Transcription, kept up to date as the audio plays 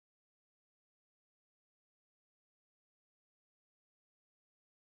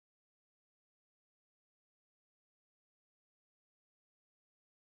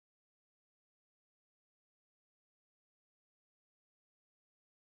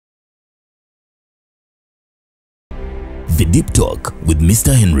The Deep Talk with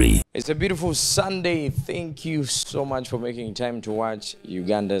Mr. Henry. It's a beautiful Sunday. Thank you so much for making time to watch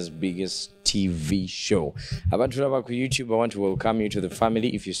Uganda's biggest TV show. About to back YouTube, I want to welcome you to the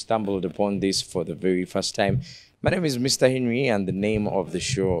family. If you stumbled upon this for the very first time, my name is Mr. Henry and the name of the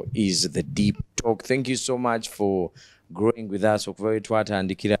show is The Deep Talk. Thank you so much for growing with us all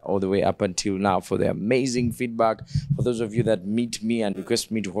the way up until now, for the amazing feedback. For those of you that meet me and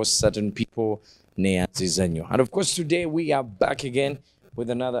request me to host certain people, and of course today we are back again with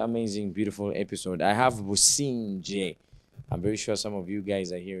another amazing, beautiful episode. I have Businje. I'm very sure some of you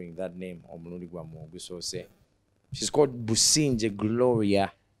guys are hearing that name. She's called Businje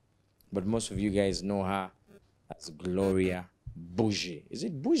Gloria, but most of you guys know her as Gloria Bugie. Is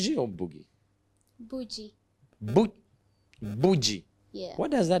it Bugie or Boogie? Bugie. Bugie. Yeah.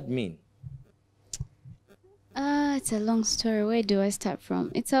 What does that mean? It's a long story. Where do I start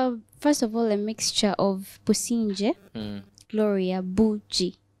from? It's first of all a mixture of Businje, Gloria,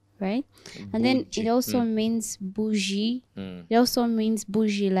 Bugie, right? And then it also means bougie. It also means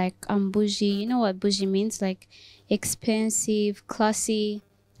bougie, like I'm bougie. You know what bougie means? Like expensive, classy,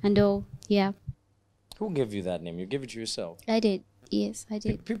 and all. Yeah. Who gave you that name? You gave it to yourself? I did. Yes, I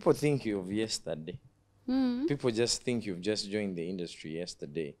did. People think you of yesterday. People just think you've just joined the industry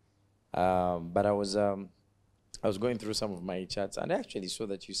yesterday. But I was going through some of my chats and I actually saw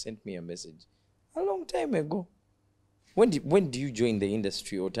that you sent me a message a long time ago. When do you join the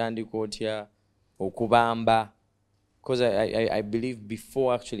industry? Otandi Kotia or Kubamba? Because I believe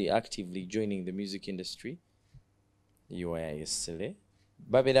before actually actively joining the music industry, you were a slay.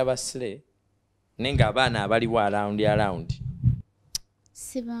 Babedaba slay. Nenga bana baliwa around.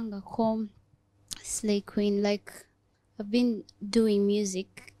 Sibanga kom slay queen. Like I've been doing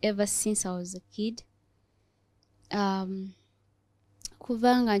music ever since I was a kid.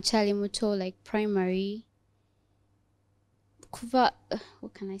 Kuvanga nchali muto, like primary.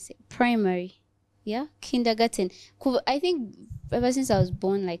 What can I say? Primary. Yeah, kindergarten. I think ever since I was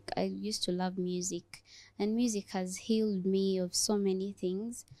born, like I used to love music, and music has healed me of so many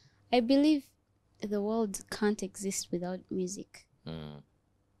things. I believe the world can't exist without music.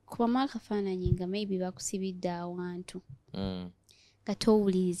 Kubamaka nyinga maybe bakusibidde awantu.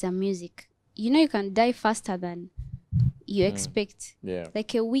 Katowuliriza music. You know you can die faster than you expect. Yeah.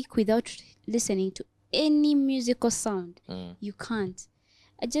 Like a week without listening to any musical sound. You can't.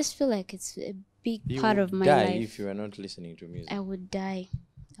 I just feel like it's a big part of my life. You would die if you were not listening to music. I would die.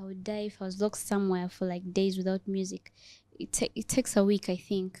 I would die if I was locked somewhere for like days without music. It takes a week, I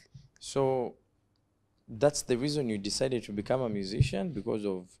think. So that's the reason you decided to become a musician, because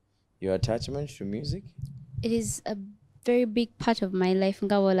of your attachment to music? It is a very big part of my life.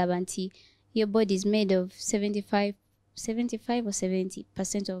 Ngawolabanti, your body is made of 75 or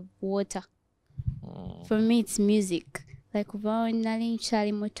 70% of water. For me, it's music. Like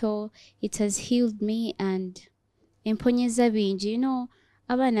it has healed me and emponyeza bingi. You know,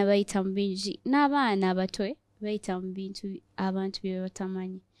 abana bayita mbingi n'abaana abato bayita mbintu abantu bye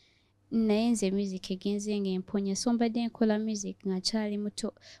batamanyi. Nayenze music egenze ng'emponya, so mbadde nkola music nga nkyali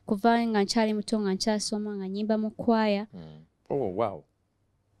muto. Kuva nga nkyali muto nga nkyasoma nga nyimba mu choir. Oh wow.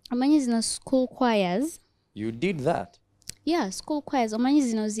 Amanyi zino school choirs. You did that? Yeah, school choirs. Amanyi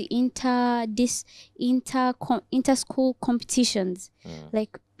zino zi inter-school competitions.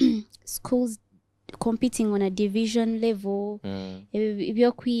 Like schools competing on a division level.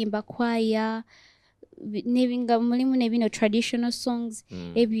 Ebyokuyimba choir. Nebinga mulimu nebino traditional songs.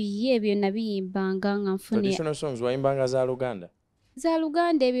 Ebyo nabiyimbanga nga nfune. Traditional songs wayimbanga za Luganda? Za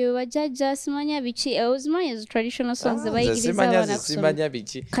Luganda ebyo bajjajja simanya biki. Ozimanya traditional songs abayigiriza abana simanya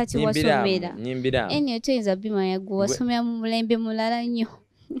biki. Kati wasomera. Nyimbiramu. Eni otoyinza bimanya gwe wasomera mu mulembe mulala nnyo.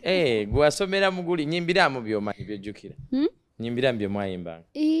 Gwe wasomera muguli nyimbiramu by'omanyi by'ojjukira. Nyimbiramu bye mwayimbanga.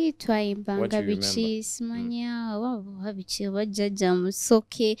 Twayimbanga biki simanya oba biki bajjajja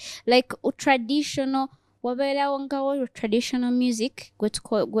musoke. Like traditional wabeerawo ngawo traditional music gwe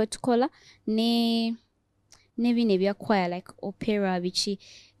tukola ne bino ebya choir like opera biki.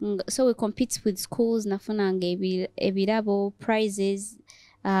 So we compete with schools nafunanga ebirabo prizes.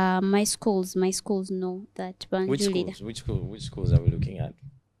 My schools know that. Which schools are we looking at?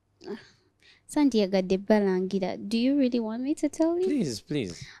 Santiago de Balangira. Do you really want me to tell you? Please.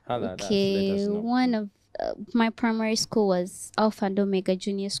 Okay, let us know. one of my primary school was Alpha and Omega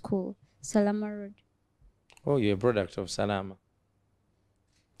Junior School, Salama Road. Oh, you're a product of Salama.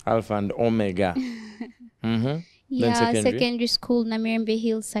 Alpha and Omega. Yeah, then secondary school, Namirembe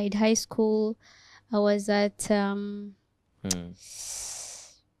Hillside High School. I was at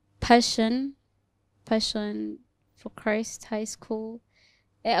Passion for Christ High School.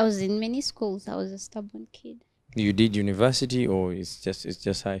 I was in many schools. I was a stubborn kid. You did university or it's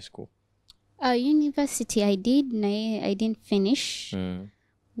just high school? University I did, I didn't finish.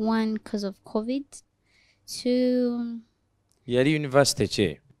 One, because of COVID. Two, Yeah, the university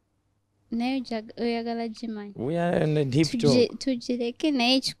che. oyagala gimanyi. We are in a deep talk. Tugireke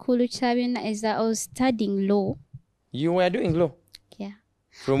naye ekikulu kya byonna is that I was studying law. You were doing law? Yeah.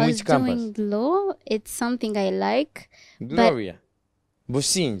 From I which campus? was doing law. It's something I like. Gloria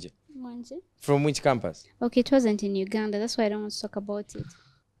Businje. From which campus? Okay, it wasn't in Uganda. That's why I don't want to talk about it.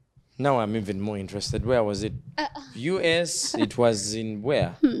 Now I'm even more interested. Where was it? US. It was in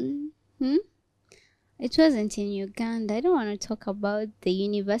where? It wasn't in Uganda. I don't want to talk about the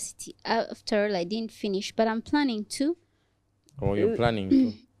university. After all, I didn't finish, but I'm planning to. Oh, you're planning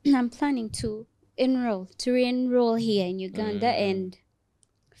to? I'm planning to re-enroll here in Uganda and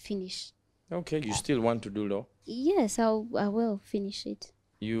finish. Okay, you still want to do law? Yes, I will finish it.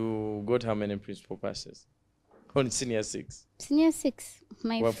 You got how many principal passes? On senior 6? Senior 6,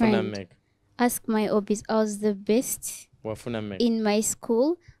 my Wafuna friend. mek. Ask my hobbies. I was the best Wafuna mek. in my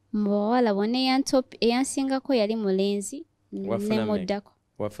school. Mwala wone eyansingako yali mulenzi nemuddako.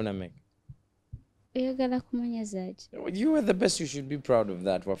 Wafuna mek. Oyagala kumanya zaaki? You were the best. You should be proud of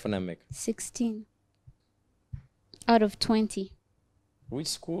that. Wafuna mek. 16 out of 20. Which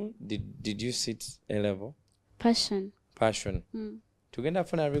school did you sit A level? Passion. Tugenda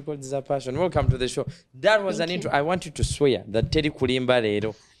funa records za Passion. Welcome to the show. That was an intro. I want you to swear that Teri kulimba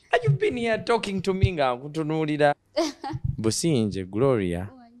leero. You've been here talking to me nga nkutunuulira. Businje, Gloria.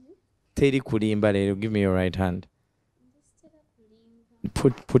 Teri kulimba leero. Give me your right hand.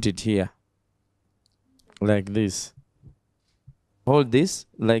 Put it here. Like this. Hold this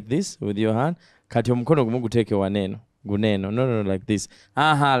like this with your hand. Kati omukono gumu guteeke waneno. Guneno. No, like this.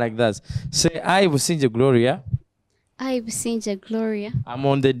 Like that. Say, I Businje Gloria. I Businje Gloria. I'm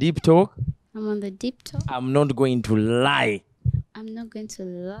on the deep talk. I'm on the deep talk. I'm not going to lie. I'm not going to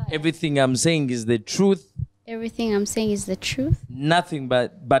lie. Everything I'm saying is the truth. Everything I'm saying is the truth. Nothing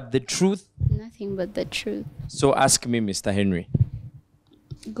but the truth. Nothing but the truth. So ask me, Mr. Henry.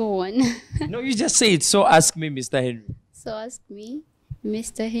 Go on. No, you just say it. So ask me, Mr. Henry. So ask me,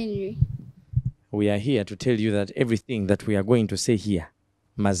 Mr. Henry. We are here to tell you that everything that we are going to say here,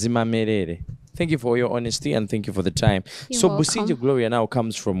 mazima merere. Thank you for your honesty and thank you for the time. You're welcome. Businje Gloria now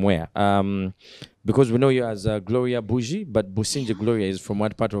comes from where? Because we know you as Gloria Bugie, but Businje Gloria is from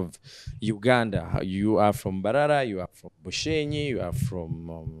what part of Uganda? You are from Barara, you are from Bushenyi, you are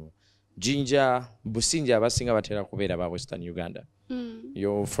from Jinja. Businje abasinga batera kubeera ba Western Uganda.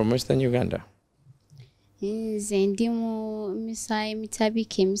 You're from Western Uganda? Nze ndi mu misaayi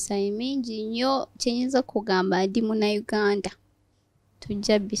mitabike emisaayi mingi nnyo kyenyinza kugamba ndi Uganda.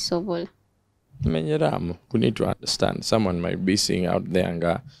 Tujja bisobola. Menyeramu. We need to understand. Someone might be seeing out there and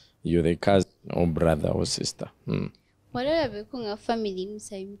you're the cousin or brother or sister. Walabeko nga family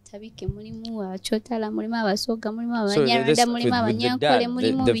misaayi mitabike mulimu Achotala, mulimu Abasoga, mulimu Abanyarwanda, mulimu Abanyankole,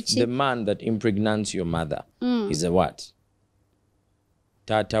 mulimu biki. The man that impregnates your mother is a what?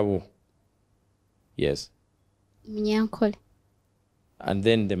 Tatawo. Yes. Munyankole. And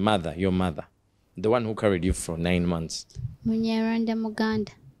then the mother, your mother, the one who carried you for 9 months. Munyarwanda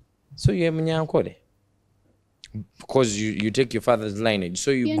Muganda. So you're Munyankole. Because you take your father's lineage.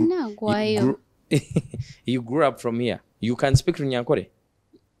 So you grew up from here. You can speak Runyankole?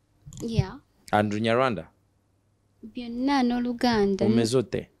 Yeah. And Runyarwanda? Byonna n'Oluganda.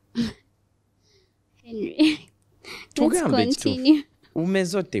 Umezote? Henry. Let's continue.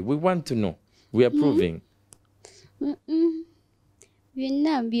 Umezote. We want to know. We are proving.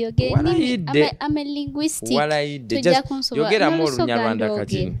 Byonna byogere. I'm a linguistic. Yogera mo Runyarwanda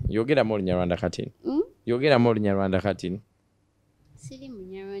katini. Yogera mo Runyarwanda katini. Yogera mo Runyarwanda katini. Siri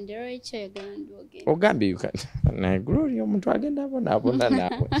Munyarwanda lwaki oyagala ndwogere? Ogambe you can. Na Gloria omuntu agenda abona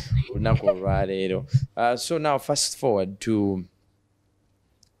nawe. Olunaku olwaleero. So now fast forward to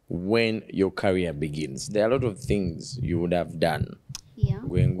when your career begins. There are a lot of things you would have done. Yeah.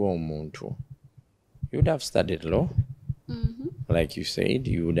 Gwengo omuntu. You would have studied law. Like you said,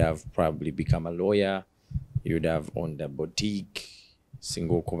 you would have probably become a lawyer. You would have owned a boutique.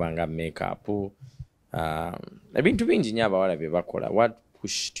 Single kubanga makeup. Ebintu bingi nnyo abawala bye bakola. What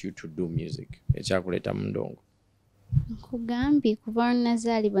pushed you to do music? Ekyakuleeta mu ndongo? Nkugambye kuva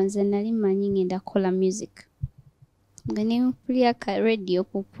nazaalibwa nze nali mmanyi ngenda kukola music. Nga ne mpulira ka radio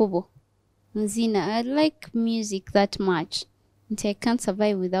ku kkubo. Nzina, I like music that much. Nti I can't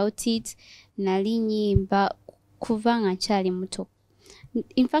survive without it. Nali nyimba kuva nga nkyali muto.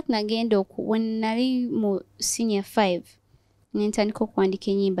 In fact, nagenda when nali mu senior 5, nentandika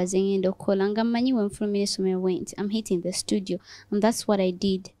okuwandika ennyimba ze ngenda okukola nga mmanyi when from Minnesota went, I'm hitting the studio, and that's what I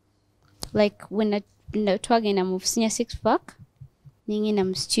did. Like when twagenda mu senior six pack ningenda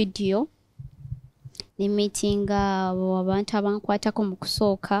mu studio ne meetinga abantu abankwatako mu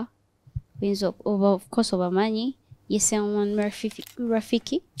kusooka of course obamanyi Yes Oman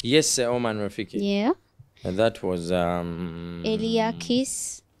Rafiki. Yes Oman Rafiki. Yeah. And that was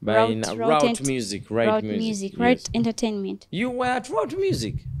Eliakis by Route Music, Route Music, Route Entertainment. You were at Route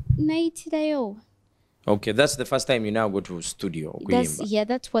Music? Naitirayo. Okay, that's the first time you now go to studio.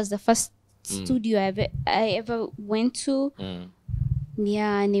 That was the first studio I ever went to.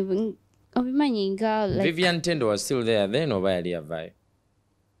 Yeah, and even like Vivian Tendo was still there then, or by Vai?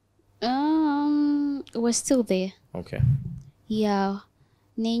 Was still there. Okay. Yeah.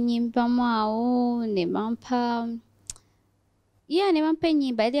 Nenyimba mwao, nemampa. Yeah, nemampa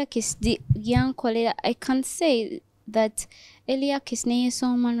nyimba. Eliakis yankolera. I can't say that Eliakis neye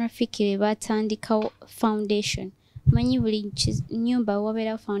Oman Rafiki batandika foundation. Manyi buli nyumba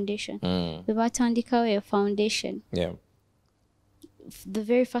wabera foundation. Batandika we foundation. Yeah. The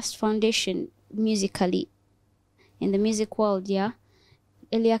very first foundation musically in the music world, yeah.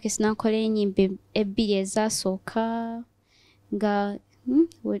 Eliakis nakolera nyimba ebbiri ezasooka nga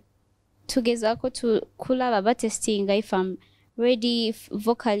tugezaako kulaba batestinga if I'm ready, if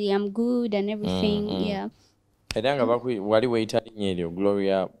vocally I'm good and everything. Yeah. Edanga wali wayita linnya eryo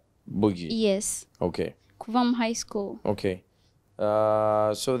Gloria Bugie? Yes. Okay. Kuva mu high school. Okay.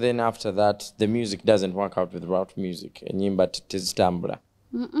 So then after that the music doesn't work out with Route Music. Enyimba tezitambula.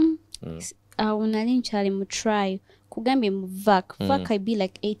 Awo nali nkyali mu try kugambye mu vac I be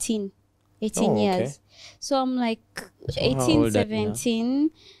like 18 years. So I'm like 18,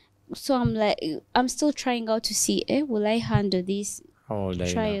 17. So I'm like, I'm still trying out to see, will I handle these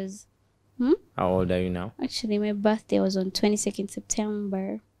trials? How old are you now? Actually, my birthday was on 22nd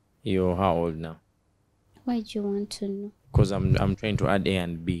September. You're how old now? Why do you want to know? Because I'm trying to add A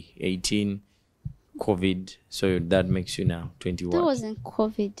and B. 18, COVID, so that makes you now 21. That wasn't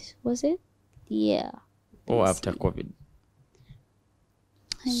COVID, was it? Yeah. Or after COVID?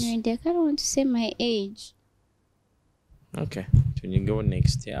 I don't want to say my age. Okay. So you go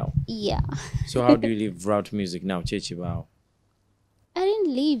next year. Yeah. So how do you live Route Music now? Chechibao? I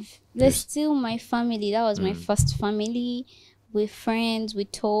didn't leave. They're still my family. That was my first family. We're friends. We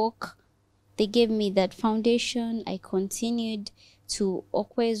talk. They gave me that foundation. I continued to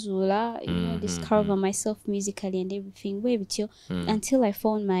Okwezula, discover myself musically and everything. Until I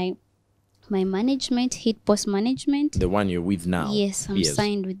found my management, Hit Post Management. The one you're with now? Yes, I'm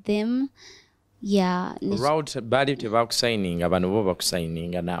signed with them. Yeah. Route bali tebakusigninga bano bo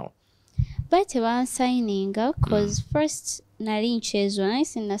bakusigninga now. But tebansigninga because first nali nchezula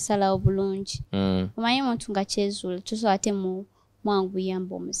nasi nasala obulungi. Omanyi omuntu nga chezula tusobola ate mu mwangu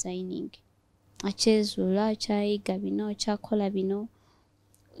yamba omusigning. Achezula chayiga bino chakola bino.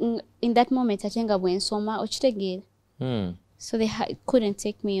 In that moment ate nga bwensoma okitegeera. So they couldn't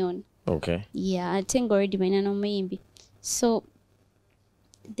take me on. Okay. Yeah, I think already been no maybe. So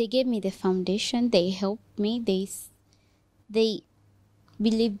they gave me the foundation. They helped me. They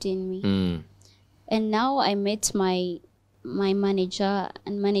believed in me. And now I met my manager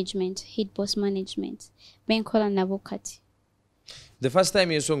and management, Hit Post Management. Benkola Nabokati. The first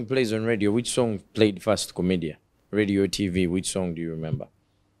time your song plays on radio, which song played first? Comedia, radio, TV. Which song do you remember?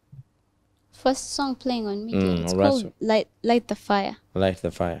 First song playing on media. It's called Light the Fire. Light the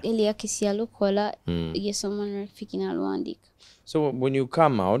Fire. Eliakis yalukola Yes Oman Rafiki nalwandika. So when you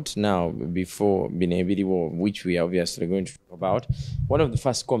come out now, before Binebidi War, which we are obviously going to talk about, one of the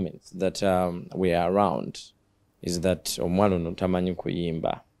first comments that we are around is that omwalo notamanyi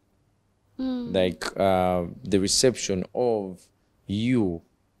kuyimba. Like the reception of you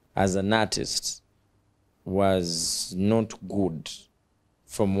as an artist was not good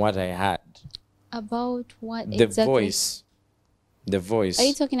from what I had. About what exactly? The voice. Are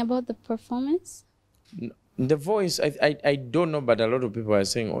you talking about the performance? The voice, I don't know, but a lot of people are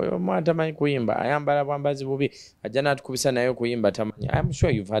saying, oh, tamanyi kuyimba. Ayambala bwambazi bubi. Ajana tukubisa nayo kuyimba tamanyi. I'm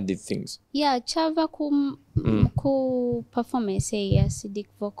sure you've had these things. Yeah, chava ku performance ya acidic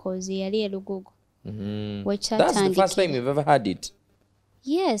vocals yali elugogo. That's the first time you've ever had it?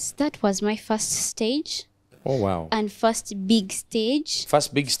 Yes, that was my first stage. Oh, wow. And first big stage.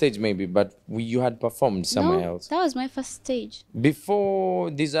 First big stage maybe, but you had performed somewhere else. That was my first stage.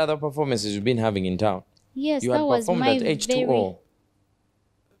 Before these other performances you've been having in town? Yes, you that was my at H2O.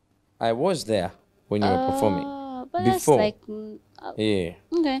 I was there when you were performing. But before. That's like...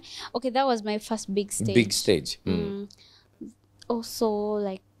 yeah. Okay, that was my first big stage. Big stage. Also,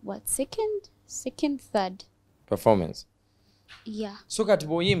 like, what, second, third? Performance. Yeah. So kati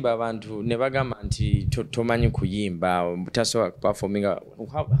bw'oyimba abantu ne bagamba nti tomanyi kuyimba tasobola performing,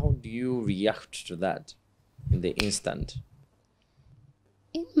 how do you react to that in the instant?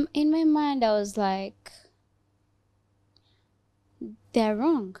 In my mind, I was like, they're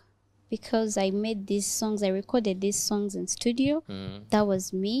wrong, because I made these songs, I recorded these songs in studio. That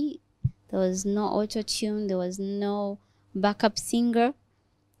was me. There was no auto-tune, there was no backup singer.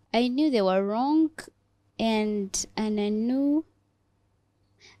 I knew they were wrong, and I knew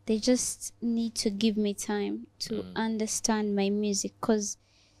they just need to give me time to understand my music, because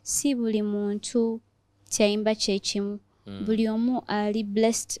si buli muntu kyayimba kyekimu. Buli omu ali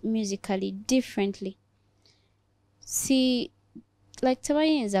blessed musically differently. See, like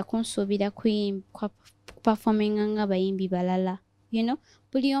tebayinza kunsuubira performinga ng'abayimbi balala, you know.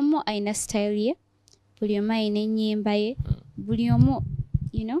 Buli omu ayina style ye, buli omu ayina ennyimba ye, buli omu,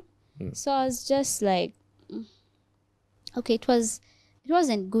 you know. So I was just like, okay, it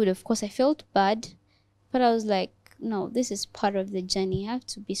wasn't good, of course. I felt bad, but I was like, no, this is part of the journey. I have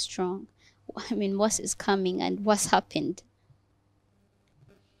to be strong. I mean, what is coming and what's happened.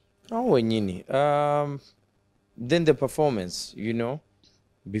 Oh, wenyini. Then the performance, you know,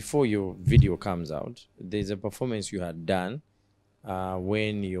 before your video comes out, there's a performance you had done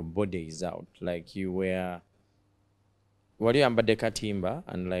when your body is out. Like you were ambadeka timba,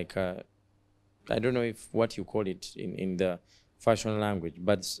 and like, I don't know if what you call it in the fashion language,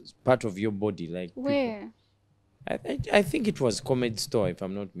 but it's part of your body. Like Where? I think it was Comedy Store, if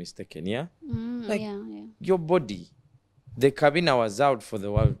I'm not mistaken, yeah? Like Yeah. your body. The cabina was out for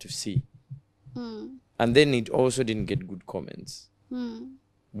the world to see. And then it also didn't get good comments.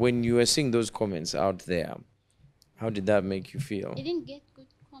 When you were seeing those comments out there, how did that make you feel? It didn't get good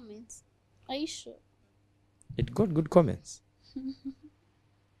comments. Are you sure? It got good comments.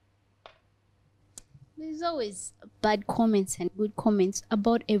 There's always bad comments and good comments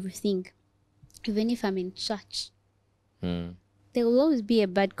about everything. Even if I'm in church, there will always be a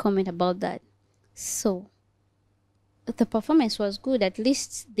bad comment about that. So the performance was good. At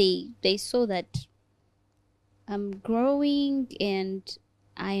least they saw that I'm growing and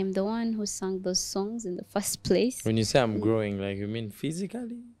I am the one who sang those songs in the first place. When you say I'm growing, like you mean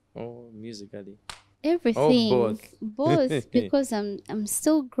physically or musically? Everything. Or both. Both, because I'm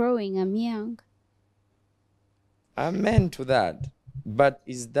still growing. I'm young. Amen to that. But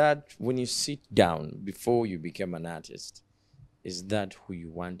is that when you sit down before you became an artist, is that who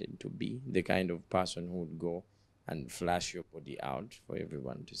you wanted to be? The kind of person who would go and flash your body out for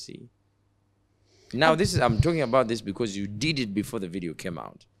everyone to see? Now, I'm talking about this because you did it before the video came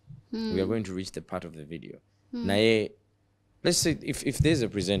out. We are going to reach the part of the video. Naye, let's say if there's a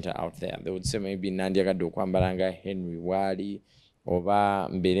presenter out there, they would say maybe nandyagadde okwambalanga Henry Wali, oba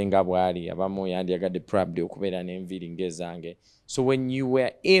mberenga bwali, abamu yandyagadde probably okubeera n'enviiri ng'ezange. So when you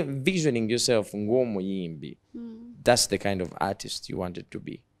were envisioning yourself ng'omuyimbi, that's the kind of artist you wanted to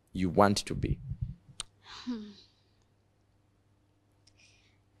be. You want to be.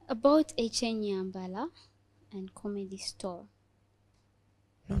 About HN Nyambala and Comedy Store.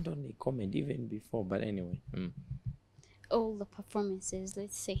 Not only comedy, even before, but anyway. All the performances,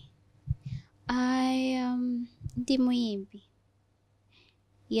 let's say. I ndi muyimbi.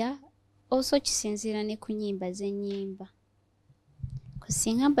 Yeah. Also kisinziira ne ku nnyimba ze nnyimba.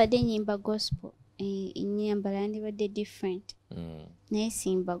 Kusinga mbadde nnyimba gospel, ennyambala yandibadde different. Naye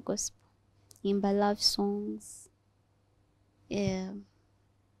simba gospel. Nyimba love songs.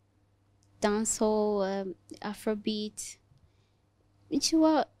 Dancehall, Afrobeat.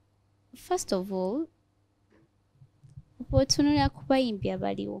 First of all, bw'otunuulira ku bayimbi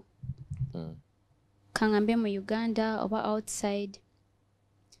abaliwo, kangambe mu Uganda oba outside,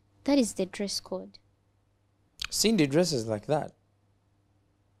 that is the dress code. Cindy dresses like that.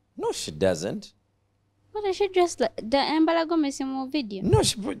 No, she doesn't. What does she dress like? The Ambala Gomez in video? No,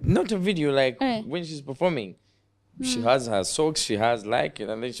 not a video, like when she's performing. She has her socks, she has like it,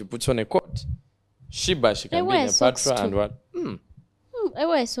 and then she puts on a coat. She can be in a patra and what? I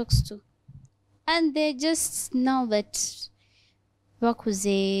wear socks too. And they just, now that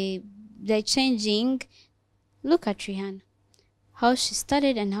they're changing, look at Rihanna. How she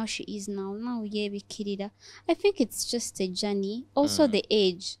started and how she is now. Now, I think it's just a journey. Also the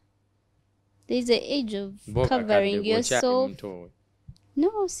age. There's an age of covering yourself.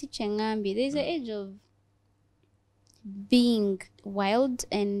 No, si chengambi. There's an age of being wild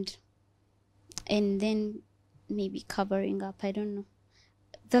and then maybe covering up. I don't know.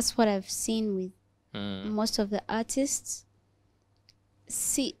 That's what I've seen with most of the artists.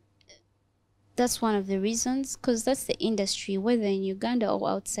 See, that's one of the reasons, because that's the industry, whether in Uganda or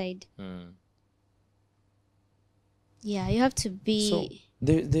outside. Yeah, you have to be. So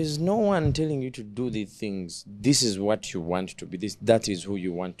there's no one telling you to do these things. This is what you want to be. That is who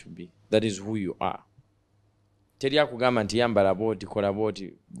you want to be. That is who you are. Teri akugamba nti yambala bwoti kola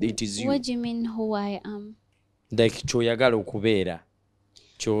bwoti. It is you. What do you mean who I am? Like choyagala okubeera.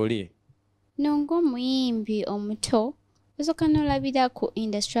 Choli. No ng'omuyimbi omuto osoka n'olabira ku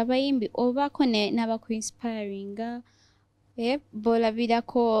industry abayimbi obaako n'abaku inspiringa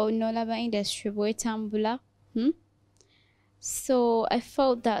bw'olabirako n'olaba industry bw'etambula. So I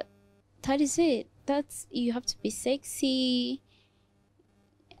felt that is it. You have to be sexy.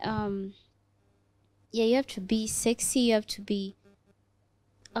 Yeah, you have to be sexy. You have to be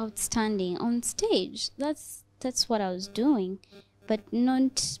outstanding on stage. That's what I was doing, but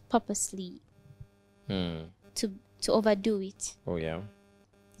not purposely to overdo it. Oh yeah.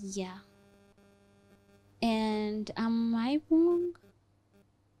 Yeah. And am I wrong?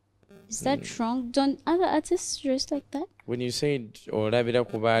 Is that wrong? Don't other artists dress like that? When you said Olabira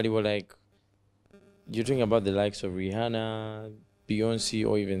Kubali, were like, you're talking about the likes of Rihanna, Beyonce,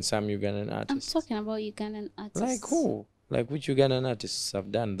 or even some Ugandan artists. I'm talking about Ugandan artists. Like who? Like which Ugandan artists have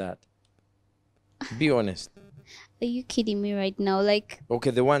done that? Be honest. Are you kidding me right now? Like,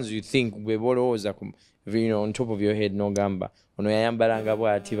 okay, the ones you think on top of your head, no gamba. Ono yayambalanga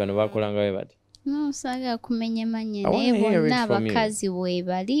bwati bano bakolanga bwe bati. No, saga kumenya manya naye bonna abakazi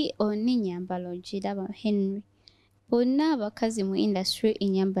weebali onyambala ogiraba Henry. Bonna abakazi mu industry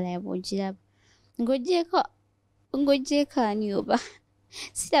enyambala yabwe ogiraba. Ng'ogyeko ani oba?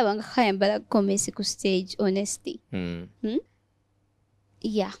 Sirabanga kayambala gomesi ku stage, honestly.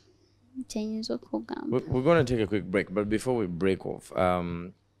 Yeah. We're going to take a quick break, but before we break off,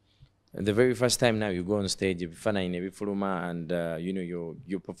 the very first time now you go on stage, and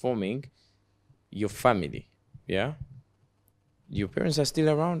you're performing, your family, yeah? Your parents are still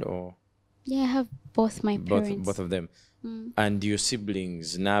around, or? Yeah, I have both my parents. Both of them. And your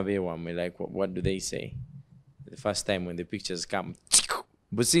siblings, like, what do they say? The first time when the pictures come,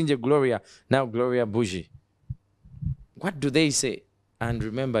 Businje Gloria, now Gloria Bugie. What do they say? And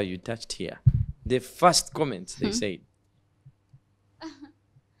remember, you touched here. The first comments they said.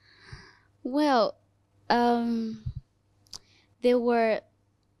 Well, they were,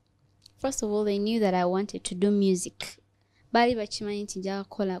 first of all, they knew that I wanted to do music. Bali bachimanyi nti njagala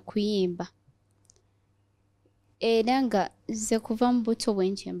kukola kuyimba. Era nga nze kuva mu buto bwe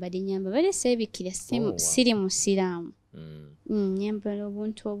nkyambadde nyamba bale seebikira siri musiraamu. Nyambala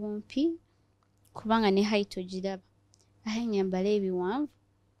obuntu obumpi kubanga ne height ogiraba. Ahe nyambala ebiwanvu.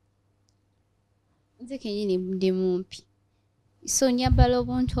 Nze kenyini ndi mumpi. So nyambala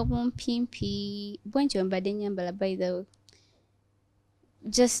obuntu obumpimpi bwe nkyambadde nyambala, by the way.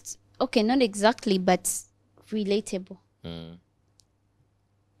 Just, okay, not exactly, but relatable.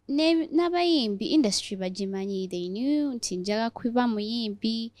 N'abayimbi industry bagimanyi, they knew nti njagala kuba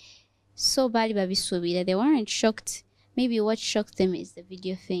muyimbi, so baali babisuubira. They weren't shocked. Maybe what shocked them is the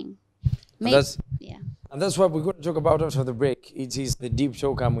video thing. Yeah. And that's what we're going to talk about after the break. It is the deep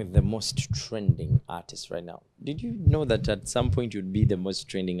talk. I'm with the most trending artist right now. Did you know that at some point you'd be the most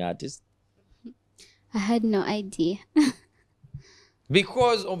trending artist? I had no idea.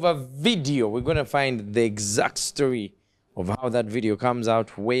 Because of a video, we're going to find the exact story of how that video comes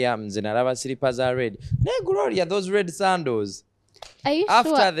out. Where Mzenarava slippers are red. Ne Gloria, those red sandals. Are you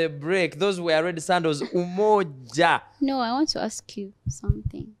After sure? the break, those were red sandals. Umoja. No, I want to ask you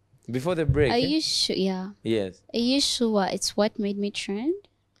something. Before the break. Are you sure? Yeah. Yes. Are you sure it's what made me trend?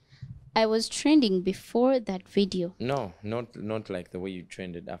 I was trending before that video. No, not like the way you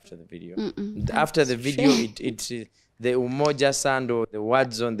trended after the video. After the video, it's the Umoja sandal, the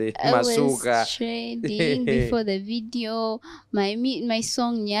words on the Masuka. I was trending before the video. My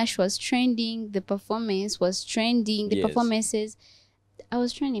song Nyash was trending. The performance was trending. The performances, I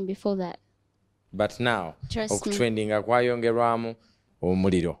was trending before that. But now, Trust me. trending akwayongeramu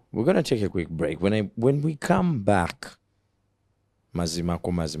omuliro. We're gonna take a quick break. When we come back, mazima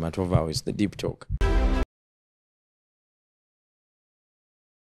ko mazima 12 hours, the deep talk.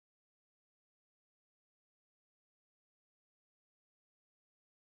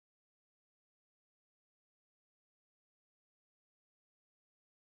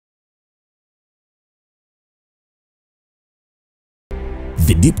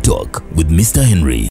 The Deep Talk with Mr. Henry.